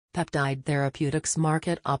Peptide Therapeutics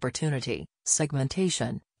Market Opportunity,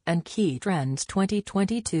 Segmentation, and Key Trends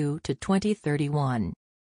 2022 to 2031.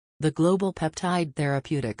 The global peptide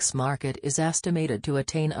therapeutics market is estimated to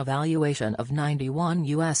attain a valuation of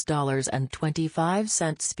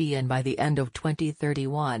 $91.25 billion by the end of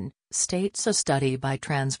 2031, states a study by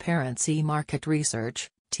Transparency Market Research,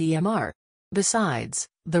 TMR. Besides,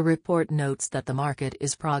 the report notes that the market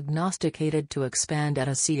is prognosticated to expand at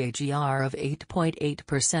a CAGR of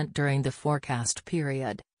 8.8% during the forecast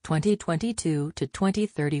period, 2022 to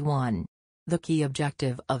 2031. The key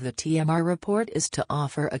objective of the TMR report is to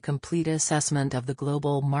offer a complete assessment of the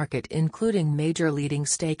global market, including major leading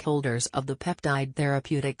stakeholders of the peptide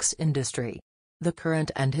therapeutics industry. The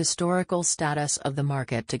current and historical status of the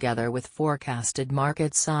market together with forecasted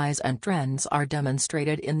market size and trends are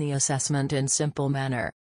demonstrated in the assessment in simple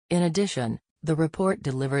manner. In addition, the report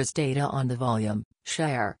delivers data on the volume,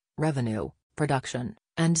 share, revenue, production,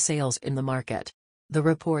 and sales in the market. The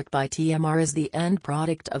report by TMR is the end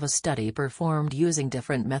product of a study performed using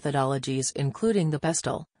different methodologies including the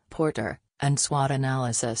Pestle, Porter, and SWOT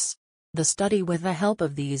analysis. The study with the help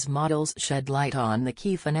of these models shed light on the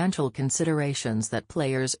key financial considerations that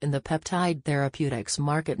players in the peptide therapeutics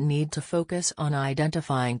market need to focus on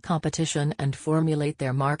identifying competition and formulate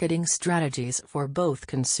their marketing strategies for both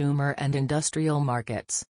consumer and industrial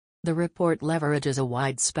markets. The report leverages a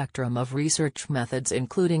wide spectrum of research methods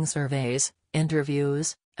including surveys,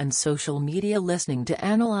 interviews, and social media listening to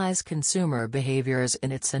analyze consumer behaviors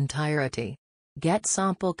in its entirety. Get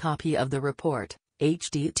sample copy of the report.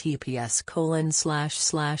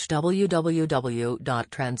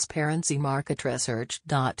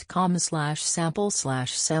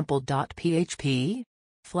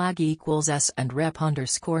 Flag equals S and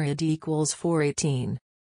rep_id equals 418.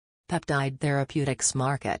 Peptide Therapeutics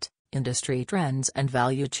Market, Industry Trends and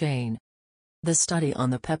Value Chain. The study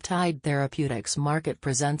on the peptide therapeutics market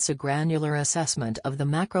presents a granular assessment of the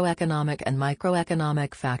macroeconomic and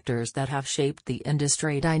microeconomic factors that have shaped the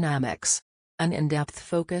industry dynamics. An in-depth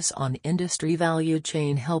focus on industry value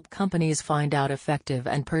chain helps companies find out effective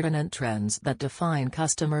and pertinent trends that define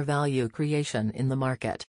customer value creation in the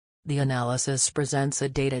market. The analysis presents a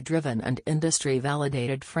data-driven and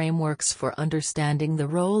industry-validated frameworks for understanding the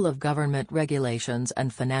role of government regulations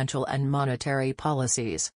and financial and monetary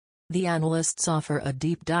policies. The analysts offer a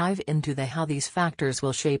deep dive into how these factors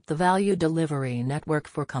will shape the value delivery network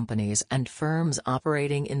for companies and firms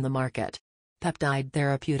operating in the market. Peptide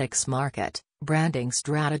therapeutics market, branding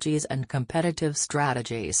strategies and competitive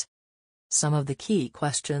strategies. Some of the key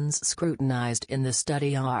questions scrutinized in the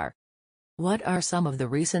study are: what are some of the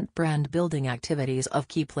recent brand-building activities of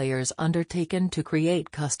key players undertaken to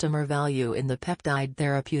create customer value in the peptide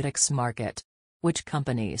therapeutics market? Which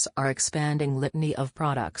companies are expanding litany of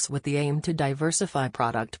products with the aim to diversify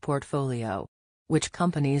product portfolio? Which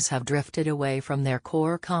companies have drifted away from their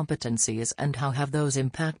core competencies and how have those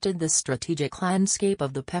impacted the strategic landscape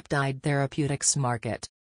of the peptide therapeutics market?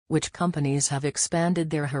 Which companies have expanded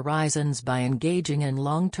their horizons by engaging in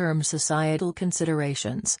long-term societal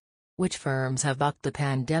considerations? Which firms have bucked the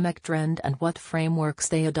pandemic trend and what frameworks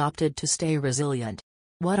they adopted to stay resilient?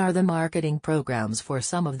 What are the marketing programs for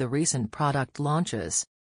some of the recent product launches?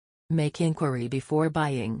 Make inquiry before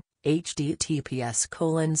buying.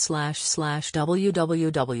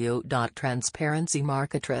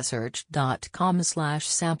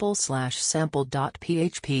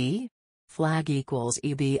 Flag equals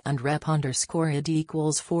EB and rep_id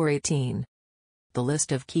equals 418. The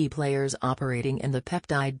list of key players operating in the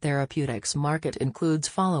peptide therapeutics market includes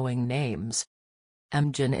following names: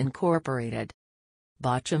 Amgen Incorporated,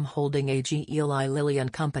 Bochem Holding AG, Eli Lilly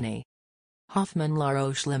and Company, Hoffmann La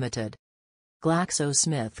Roche Limited,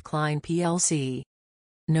 GlaxoSmithKline plc,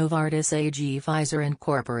 Novartis AG, Pfizer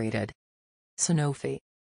Incorporated, Sanofi,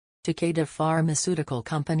 Takeda Pharmaceutical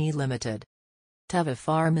Company Limited, Teva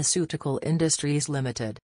Pharmaceutical Industries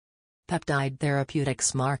Limited. Peptide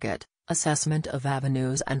therapeutics market, assessment of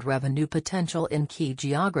avenues and revenue potential in key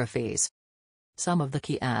geographies. Some of the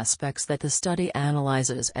key aspects that the study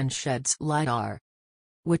analyzes and sheds light are: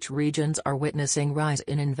 which regions are witnessing rise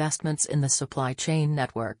in investments in the supply chain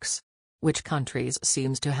networks? Which countries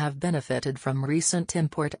seems to have benefited from recent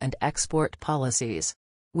import and export policies?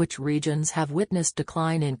 Which regions have witnessed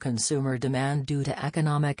decline in consumer demand due to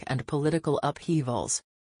economic and political upheavals?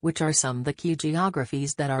 Which are some of the key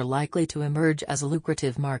geographies that are likely to emerge as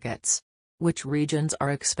lucrative markets? Which regions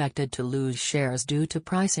are expected to lose shares due to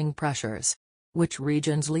pricing pressures? Which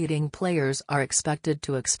regions' leading players are expected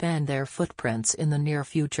to expand their footprints in the near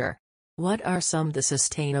future? What are some of the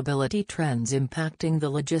sustainability trends impacting the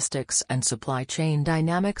logistics and supply chain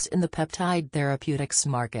dynamics in the peptide therapeutics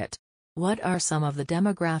market? What are some of the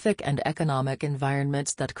demographic and economic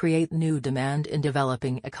environments that create new demand in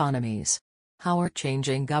developing economies? How are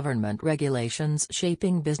changing government regulations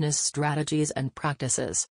shaping business strategies and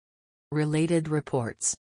practices? Related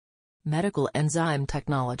reports. Medical enzyme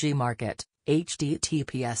technology market.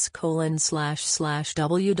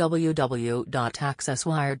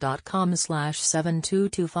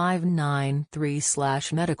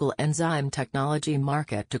 https://www.accesswire.com/7225993/ medical enzyme technology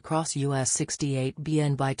market across US $68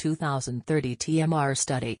 billion by 2030 TMR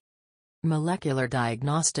study. Molecular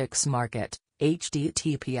diagnostics market.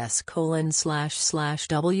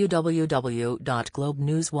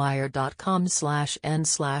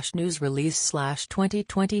 https://www.globenewswire.com/n/news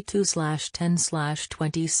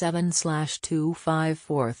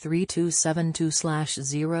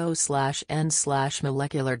release/2022/10/27/2543272/0/n/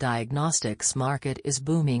 molecular diagnostics market is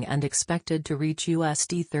booming and expected to reach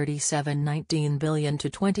USD $37.19 billion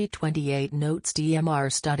to 2028 notes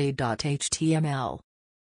DMR study.html.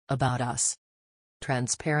 About us.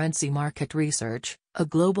 Transparency Market Research, a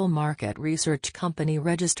global market research company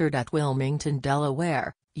registered at Wilmington,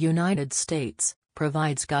 Delaware, United States,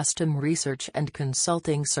 provides custom research and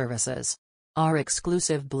consulting services. Our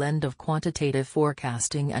exclusive blend of quantitative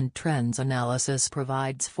forecasting and trends analysis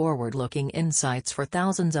provides forward-looking insights for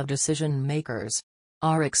thousands of decision makers.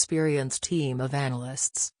 Our experienced team of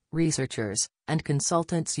analysts, researchers, and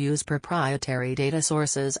consultants use proprietary data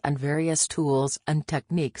sources and various tools and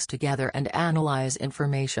techniques to gather and analyze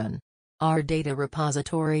information. Our data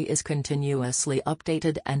repository is continuously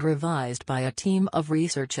updated and revised by a team of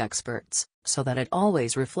research experts, so that it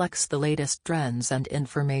always reflects the latest trends and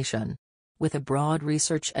information. With a broad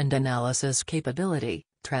research and analysis capability,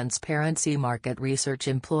 Transparency Market Research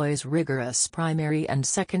employs rigorous primary and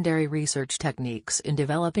secondary research techniques in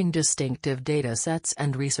developing distinctive data sets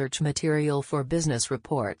and research material for business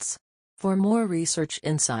reports. For more research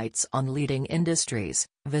insights on leading industries,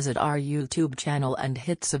 visit our YouTube channel and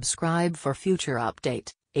hit subscribe for future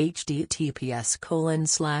update.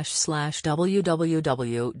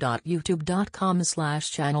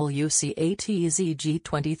 https://www.youtube.com/channel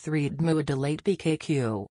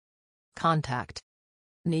UCATZG23DMU-DELATE-BKQ. Contact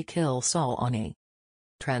Nikhil Sawani.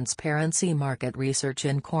 Transparency Market Research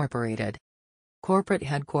Incorporated. Corporate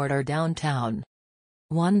Headquarter Downtown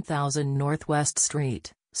 1000 Northwest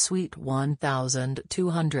Street, Suite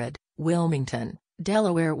 1200, Wilmington,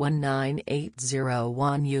 Delaware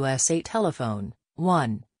 19801 USA. Telephone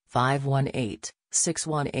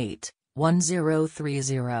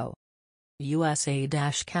 1-518-618-1030.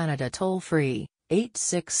 USA-Canada toll-free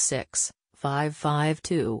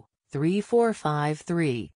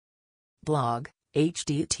 866-552-3453. Blog,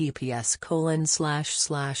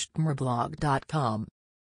 https://tmrblog.com.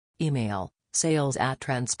 Email,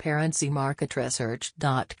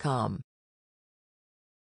 sales@transparencymarketresearch.com.